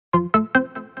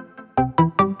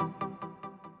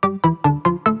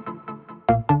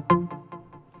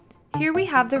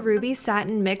have the Ruby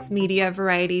Satin Mixed Media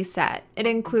Variety set. It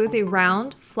includes a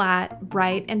round, flat,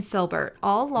 bright, and filbert,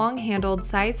 all long-handled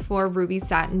size 4 ruby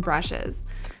satin brushes.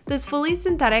 This fully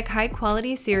synthetic,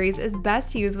 high-quality series is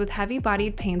best used with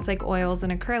heavy-bodied paints like oils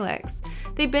and acrylics.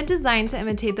 They've been designed to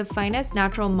imitate the finest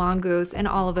natural mongoose in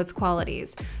all of its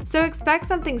qualities, so expect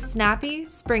something snappy,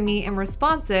 springy, and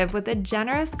responsive with a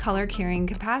generous color-carrying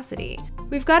capacity.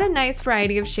 We've got a nice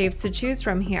variety of shapes to choose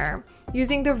from here.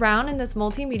 Using the round in this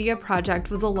multimedia project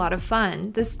was a lot of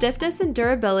fun. The stiffness and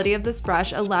durability of this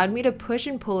brush allowed me to push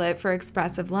and pull it for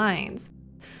expressive lines.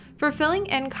 For filling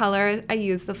in color, I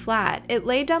used the flat. It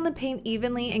laid down the paint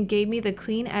evenly and gave me the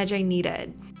clean edge I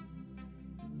needed.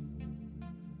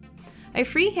 I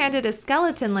freehanded a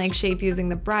skeleton-like shape using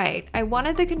the bright. I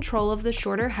wanted the control of the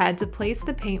shorter head to place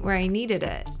the paint where I needed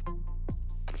it.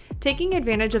 Taking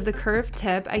advantage of the curved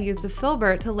tip, I used the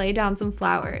filbert to lay down some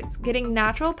flowers. Getting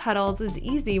natural petals is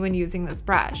easy when using this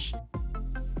brush.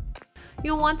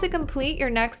 You'll want to complete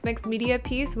your next mixed media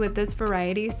piece with this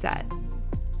variety set.